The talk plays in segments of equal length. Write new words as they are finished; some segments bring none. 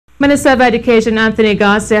Minister of Education Anthony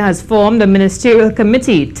Garcia has formed a Ministerial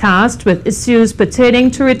Committee tasked with issues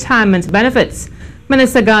pertaining to retirement benefits.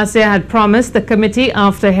 Minister Garcia had promised the committee,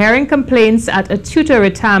 after hearing complaints at a tutor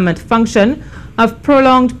retirement function of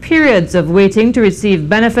prolonged periods of waiting to receive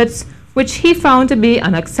benefits, which he found to be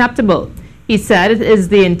unacceptable. He said it is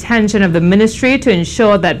the intention of the ministry to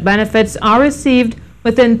ensure that benefits are received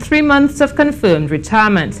within 3 months of confirmed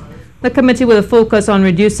retirement. The committee will focus on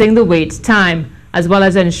reducing the wait time, as well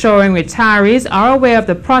as ensuring retirees are aware of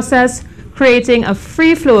the process, creating a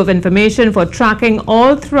free flow of information for tracking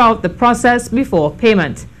all throughout the process before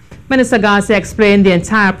payment. Minister Garcia explained the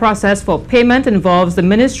entire process for payment involves the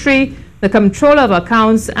ministry, the Comptroller of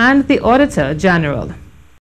Accounts, and the Auditor General.